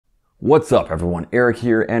What's up everyone, Erik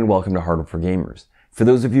here and welcome to Hardware for Gamers. For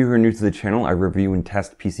those of you who are new to the channel, I review and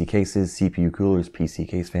test PC cases, CPU coolers, PC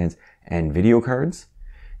case fans, and video cards.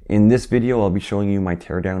 In this video, I'll be showing you my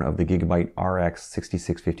teardown of the Gigabyte RX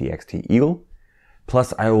 6650 XT Eagle.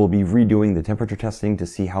 Plus, I will be redoing the temperature testing to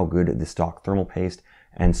see how good the stock thermal paste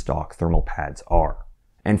and stock thermal pads are.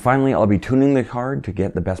 And finally, I'll be tuning the card to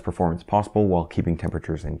get the best performance possible while keeping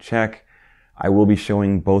temperatures in check. I will be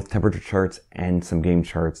showing both temperature charts and some game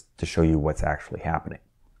charts to show you what's actually happening.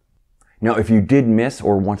 Now, if you did miss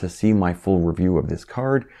or want to see my full review of this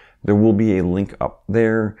card, there will be a link up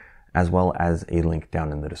there as well as a link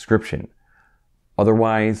down in the description.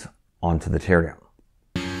 Otherwise, on to the teardown.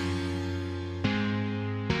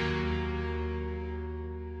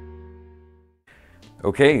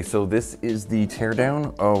 Okay, so this is the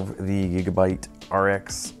teardown of the Gigabyte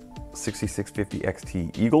RX 6650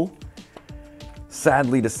 XT Eagle.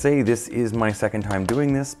 Sadly to say, this is my second time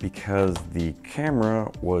doing this because the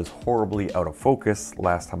camera was horribly out of focus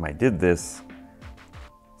last time I did this,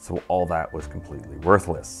 so all that was completely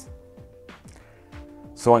worthless.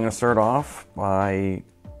 So I'm going to start off by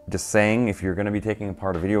just saying if you're going to be taking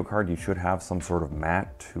apart a video card, you should have some sort of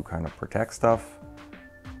mat to kind of protect stuff.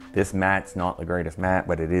 This mat's not the greatest mat,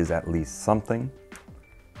 but it is at least something.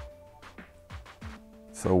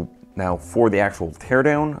 So now for the actual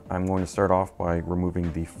teardown, I'm going to start off by removing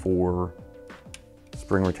the 4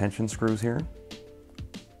 spring retention screws here.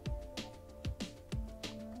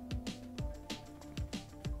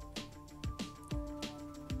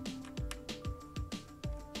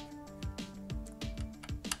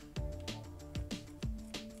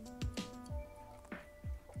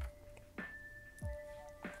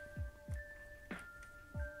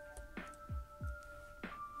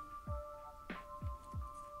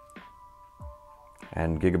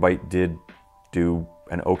 And Gigabyte did do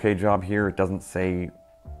an okay job here. It doesn't say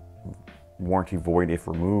warranty void if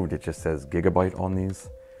removed. It just says Gigabyte on these,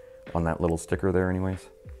 on that little sticker there anyways.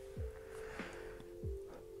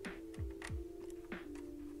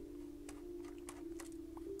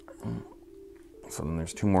 So then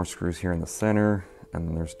there's 2 more screws here in the center, and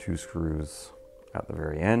then there's 2 screws at the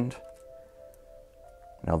very end.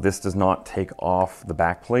 Now this does not take off the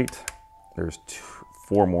back plate. There's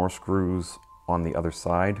 4 more screws on the other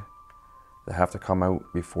side that have to come out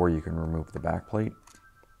before you can remove the back plate.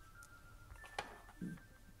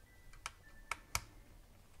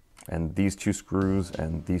 And these 2 screws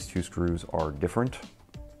and these 2 screws are different.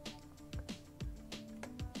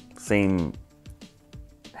 Same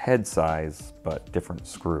head size, but different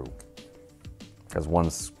screw, because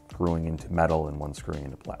one's screwing into metal and one's screwing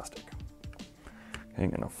into plastic. Okay,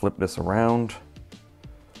 I'm gonna flip this around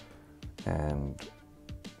and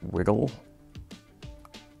wiggle.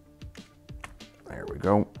 There we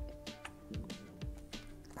go.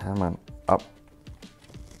 Come on, up.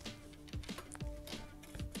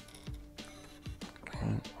 Okay.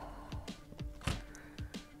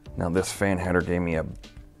 Now this fan header gave me a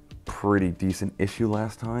pretty decent issue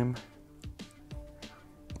last time.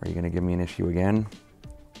 Are you gonna give me an issue again?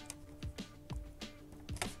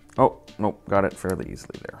 Oh, nope, got it fairly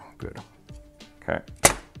easily there. Good. Okay.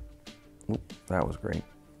 Oop, that was great.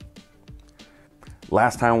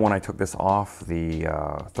 Last time when I took this off, the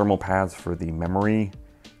thermal pads for the memory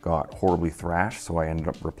got horribly thrashed, so I ended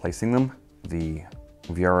up replacing them. The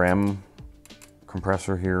VRM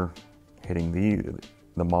compressor here hitting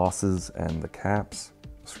the mosses and the caps.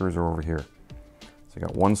 Screws are over here. So you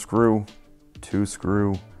got 1 screw, 2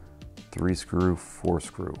 screw, 3 screw, 4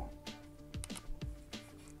 screw.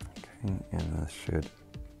 Okay, and this should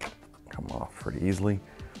come off pretty easily.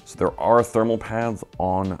 So there are thermal pads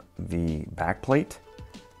on the back plate.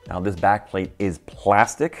 Now this back plate is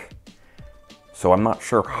plastic, so I'm not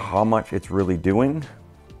sure how much it's really doing,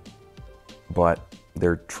 but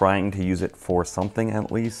they're trying to use it for something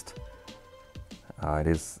at least. It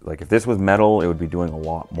is, like, if this was metal, it would be doing a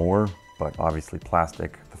lot more, but obviously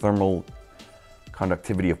plastic, the thermal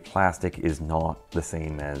conductivity of plastic is not the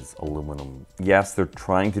same as aluminum. Yes, they're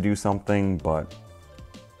trying to do something, but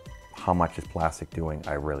how much is plastic doing?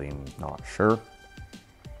 I really am not sure.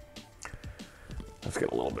 Let's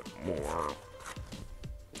get a little bit more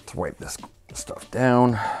to wipe this stuff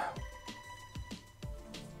down.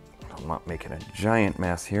 I'm not making a giant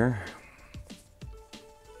mess here.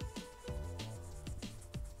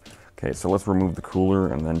 Okay, so let's remove the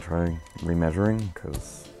cooler and then try remeasuring,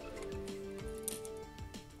 because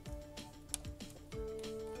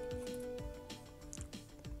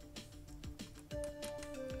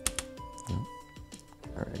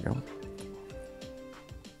there you go.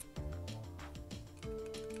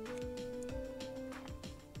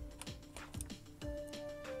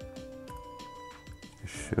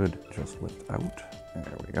 should just lift out.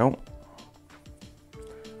 There we go.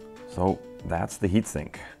 So that's the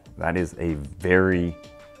heatsink. That is a very,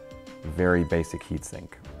 very basic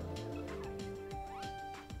heatsink.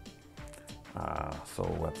 So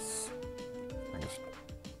let's, I guess,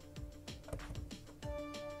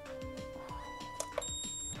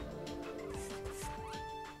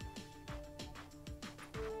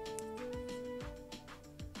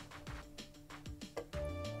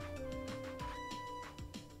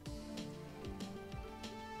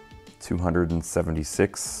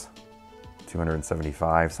 $276,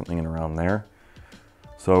 $275, something in around there.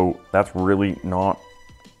 So that's really not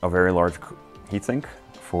a very large heatsink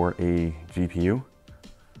for a GPU.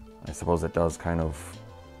 I suppose it does kind of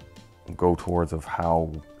go towards of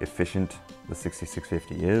how efficient the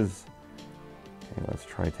 6650 is. Okay, let's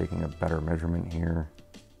try taking a better measurement here.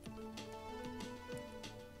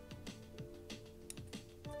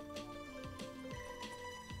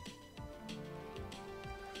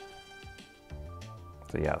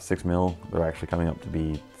 So yeah, 6 mil, they're actually coming up to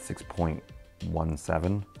be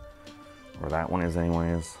 6.17, or that one is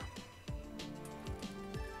anyways.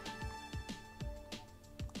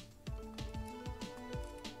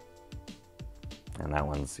 And that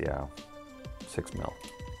one's, yeah, 6 mil.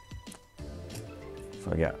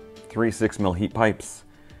 So yeah, 3 6 mil heat pipes.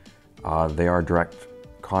 They are direct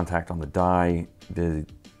contact on the die.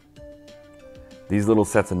 These little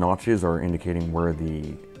sets of notches are indicating where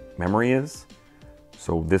the memory is.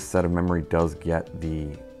 So this set of memory does get the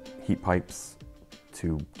heat pipes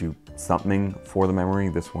to do something for the memory.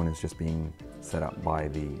 This one is just being set up by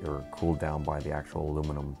or cooled down by the actual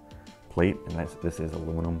aluminum plate. And this is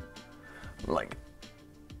aluminum, like,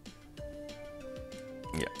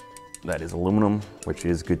 yeah, that is aluminum, which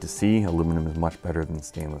is good to see. Aluminum is much better than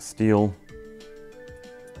stainless steel.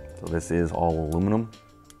 So this is all aluminum,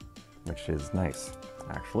 which is nice,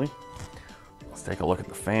 actually. Let's take a look at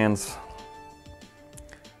the fans.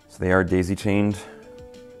 So they are daisy chained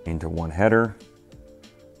into one header.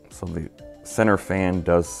 So the center fan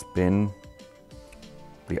does spin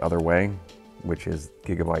the other way, which is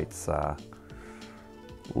Gigabyte's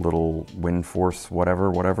little wind force,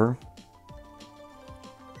 whatever.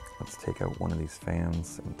 Let's take out one of these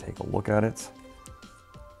fans and take a look at it.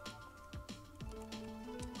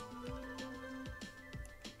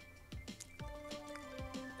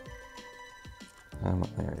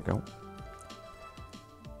 There you go.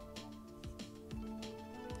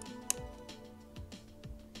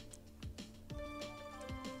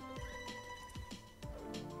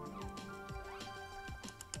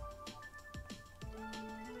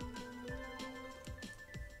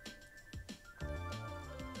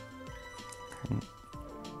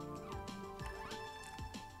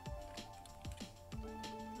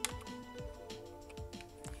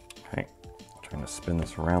 Okay, trying to spin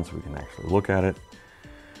this around so we can actually look at it.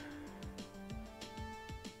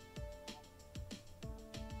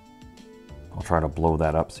 I'll try to blow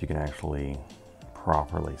that up so you can actually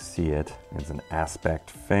properly see it. It's an aspect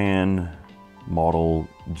fan, model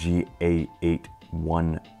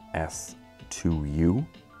GA81S2U.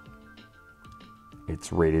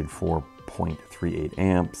 It's rated for 0.38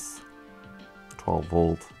 amps, 12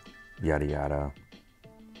 volt, yada yada.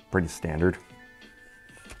 Pretty standard.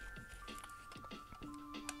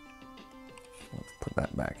 Let's put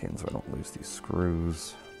that back in so I don't lose these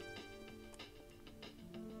screws.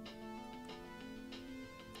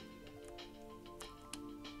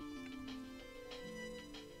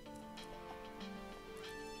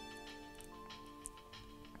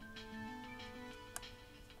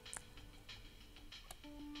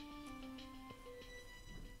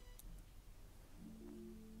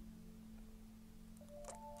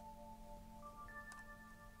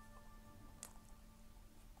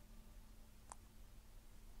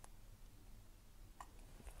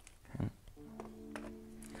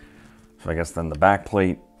 So I guess then the back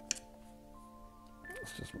plate,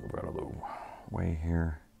 let's just move out of the way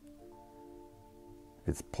here.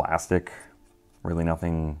 It's plastic, really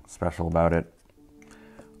nothing special about it.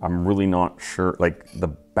 I'm really not sure, like the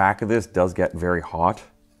back of this does get very hot.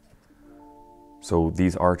 So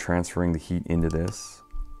these are transferring the heat into this.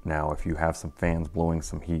 Now, if you have some fans blowing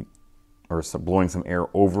some heat or blowing some air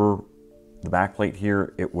over the back plate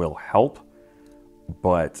here, it will help,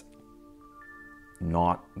 but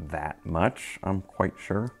not that much, I'm quite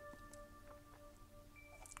sure.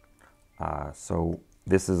 So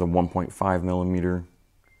this is a 1.5 millimeter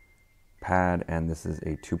pad, and this is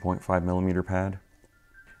a 2.5 millimeter pad.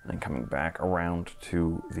 And then coming back around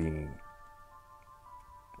to the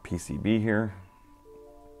PCB here,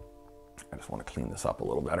 I just want to clean this up a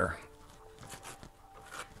little better.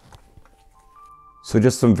 So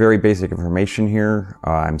just some very basic information here.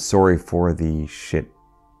 I'm sorry for the shit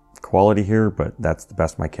quality here, but that's the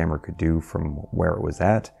best my camera could do from where it was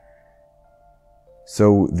at.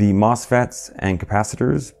 So the MOSFETs and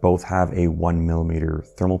capacitors both have a 1mm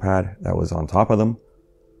thermal pad that was on top of them.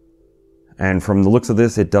 And from the looks of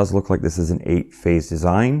this, it does look like this is an 8-phase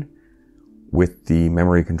design, with the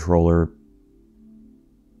memory controller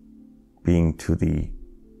being to the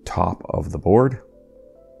top of the board.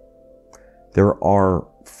 There are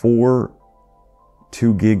 4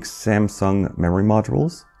 2GB Samsung memory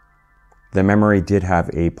modules. The memory did have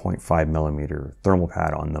a 0.5mm thermal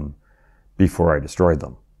pad on them before I destroyed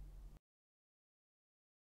them.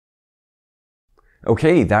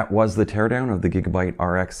 Okay, that was the teardown of the Gigabyte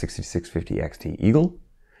RX 6650 XT Eagle.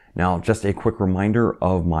 Now, just a quick reminder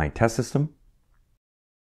of my test system.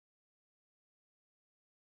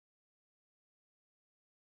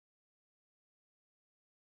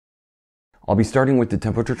 I'll be starting with the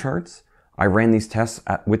temperature charts. I ran these tests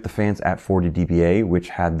with the fans at 40 dBA, which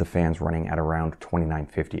had the fans running at around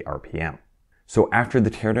 2950 RPM. So after the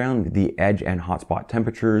teardown, the edge and hotspot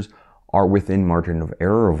temperatures are within margin of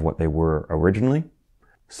error of what they were originally.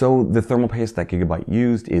 So the thermal paste that Gigabyte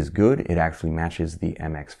used is good. It actually matches the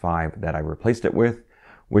MX5 that I replaced it with,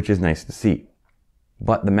 which is nice to see.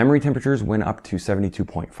 But the memory temperatures went up to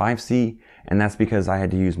 72.5 C, and that's because I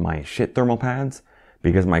had to use my shit thermal pads,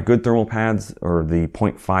 because my good thermal pads, or the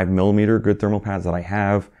 0.5mm good thermal pads that I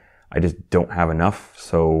have, I just don't have enough.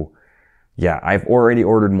 So yeah, I've already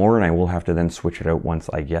ordered more, and I will have to then switch it out once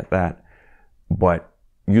I get that. But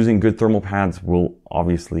using good thermal pads will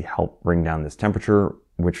obviously help bring down this temperature,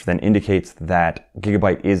 which then indicates that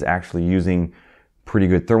Gigabyte is actually using pretty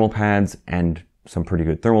good thermal pads and some pretty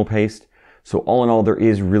good thermal paste. So all in all, there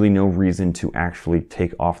is really no reason to actually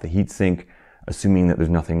take off the heatsink, assuming that there's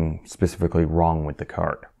nothing specifically wrong with the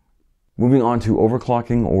card. Moving on to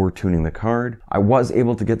overclocking or tuning the card, I was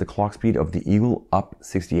able to get the clock speed of the Eagle up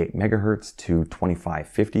 68 MHz to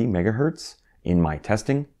 2550 MHz in my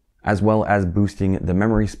testing, as well as boosting the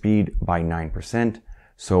memory speed by 9%,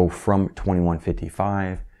 so from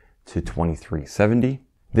 2155 to 2370.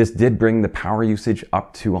 This did bring the power usage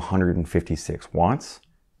up to 156 watts,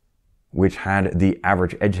 which had the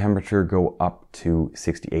average edge temperature go up to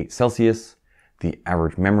 68 Celsius, the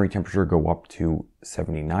average memory temperature go up to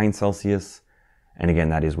 79 Celsius, and again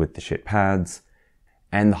that is with the shit pads,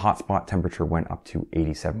 and the hotspot temperature went up to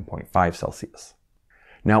 87.5 Celsius.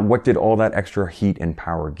 Now, what did all that extra heat and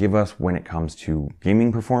power give us when it comes to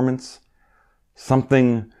gaming performance?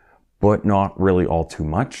 Something, but not really all too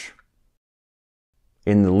much.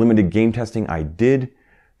 In the limited game testing I did,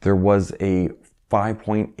 there was a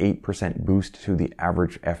 5.8% boost to the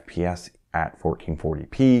average FPS at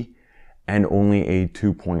 1440p, and only a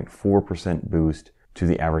 2.4% boost to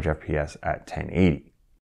the average FPS at 1080.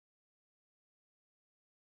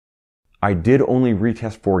 I did only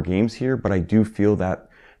retest 4 games here, but I do feel that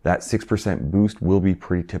that 6% boost will be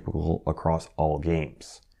pretty typical across all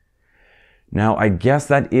games. Now, I guess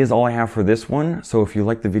that is all I have for this one. So if you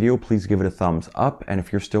liked the video, please give it a thumbs up. And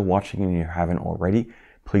if you're still watching and you haven't already,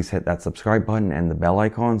 please hit that subscribe button and the bell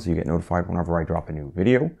icon so you get notified whenever I drop a new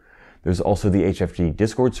video. There's also the HFG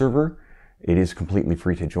Discord server. It is completely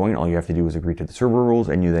free to join. All you have to do is agree to the server rules,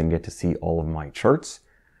 and you then get to see all of my charts.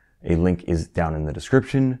 A link is down in the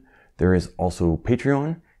description. There is also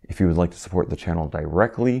Patreon if you would like to support the channel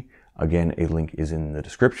directly. Again, a link is in the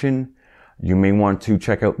description. You may want to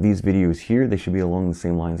check out these videos here. They should be along the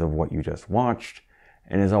same lines of what you just watched.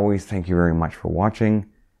 And as always, thank you very much for watching,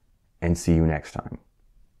 and see you next time.